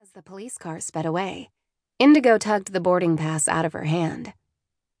As the police car sped away, Indigo tugged the boarding pass out of her hand.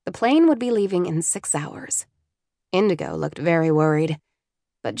 The plane would be leaving in 6 hours. Indigo looked very worried,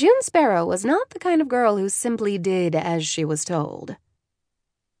 but June Sparrow was not the kind of girl who simply did as she was told.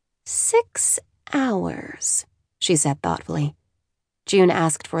 6 hours, she said thoughtfully. June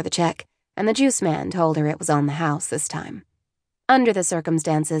asked for the check, and the juice man told her it was on the house this time. Under the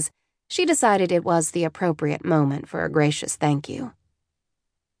circumstances, she decided it was the appropriate moment for a gracious thank you.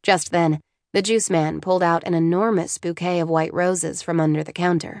 Just then, the juice man pulled out an enormous bouquet of white roses from under the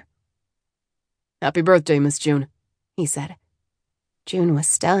counter. "Happy birthday, Miss June," he said. June was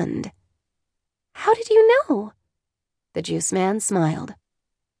stunned. "How did you know?" The juice man smiled.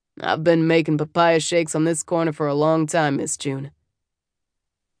 "I've been making papaya shakes on this corner for a long time, Miss June."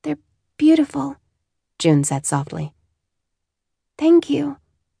 "They're beautiful," June said softly. "Thank you."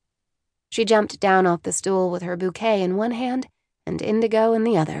 She jumped down off the stool with her bouquet in one hand and Indigo in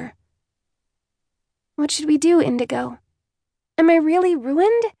the other. "What should we do, Indigo? Am I really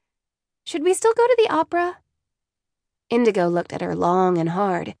ruined? Should we still go to the opera?" Indigo looked at her long and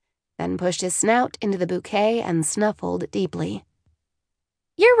hard, then pushed his snout into the bouquet and snuffled deeply.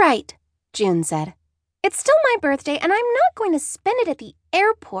 "You're right," June said. "It's still my birthday, and I'm not going to spend it at the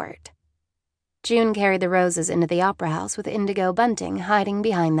airport." June carried the roses into the opera house with Indigo Bunting hiding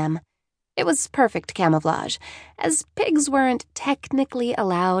behind them. It was perfect camouflage, as pigs weren't technically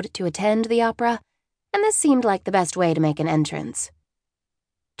allowed to attend the opera, and this seemed like the best way to make an entrance.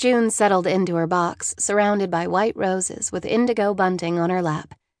 June settled into her box, surrounded by white roses with Indigo Bunting on her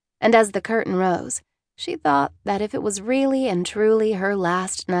lap, and as the curtain rose, she thought that if it was really and truly her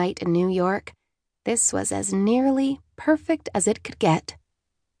last night in New York, this was as nearly perfect as it could get.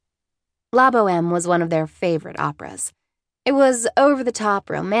 La Boheme was one of their favorite operas. It was over-the-top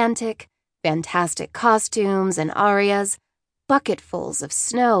romantic, fantastic costumes and arias, bucketfuls of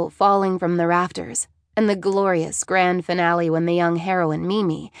snow falling from the rafters, and the glorious grand finale when the young heroine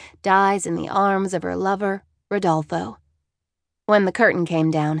Mimi dies in the arms of her lover, Rodolfo. When the curtain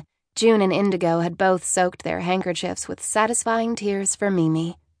came down, June and Indigo had both soaked their handkerchiefs with satisfying tears for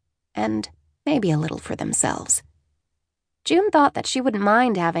Mimi, and maybe a little for themselves. June thought that she wouldn't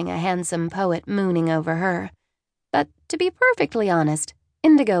mind having a handsome poet mooning over her, but to be perfectly honest,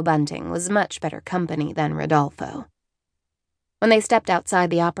 Indigo Bunting was much better company than Rodolfo. When they stepped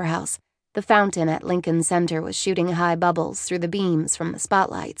outside the opera house, the fountain at Lincoln Center was shooting high bubbles through the beams from the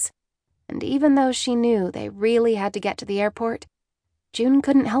spotlights, and even though she knew they really had to get to the airport, June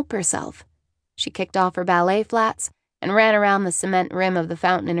couldn't help herself. She kicked off her ballet flats and ran around the cement rim of the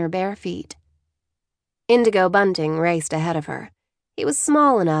fountain in her bare feet. Indigo Bunting raced ahead of her. He was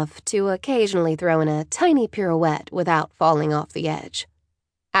small enough to occasionally throw in a tiny pirouette without falling off the edge.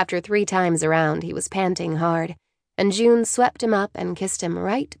 After 3 times around, he was panting hard, and June swept him up and kissed him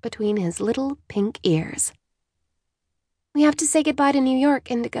right between his little pink ears. "We have to say goodbye to New York,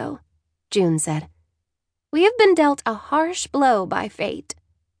 Indigo," June said. "We have been dealt a harsh blow by fate."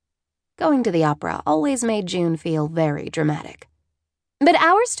 Going to the opera always made June feel very dramatic. "But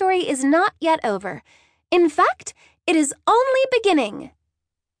our story is not yet over. In fact, it is only beginning."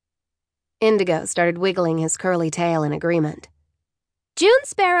 Indigo started wiggling his curly tail in agreement. "June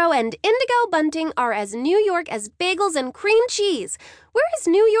Sparrow and Indigo Bunting are as New York as bagels and cream cheese. We're as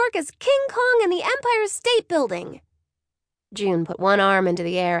New York as King Kong and the Empire State Building." June put one arm into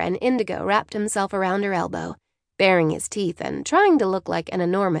the air and Indigo wrapped himself around her elbow, baring his teeth and trying to look like an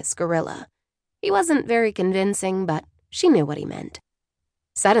enormous gorilla. He wasn't very convincing, but she knew what he meant.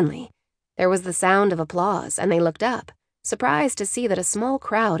 Suddenly, there was the sound of applause, and they looked up, surprised to see that a small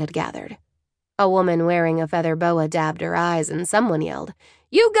crowd had gathered. A woman wearing a feather boa dabbed her eyes, and someone yelled,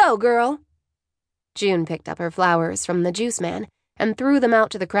 "You go, girl!" June picked up her flowers from the juice man and threw them out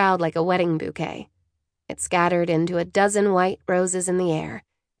to the crowd like a wedding bouquet. It scattered into a dozen white roses in the air.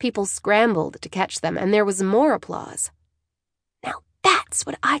 People scrambled to catch them, and there was more applause. "Now that's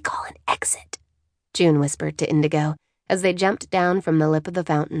what I call an exit," June whispered to Indigo as they jumped down from the lip of the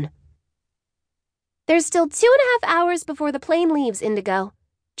fountain. "There's still 2.5 hours before the plane leaves, Indigo,"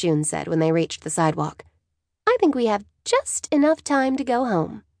 June said when they reached the sidewalk. "I think we have just enough time to go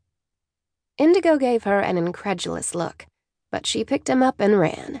home." Indigo gave her an incredulous look, but she picked him up and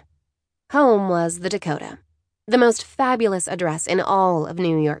ran. Home was the Dakota, the most fabulous address in all of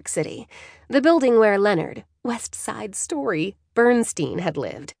New York City, the building where Leonard, West Side Story, Bernstein had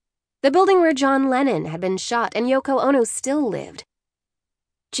lived, the building where John Lennon had been shot and Yoko Ono still lived.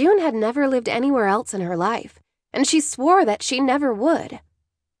 June had never lived anywhere else in her life, and she swore that she never would.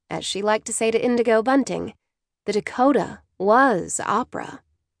 As she liked to say to Indigo Bunting, the Dakota was opera.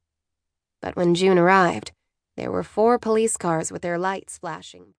 But when June arrived, there were 4 police cars with their lights flashing.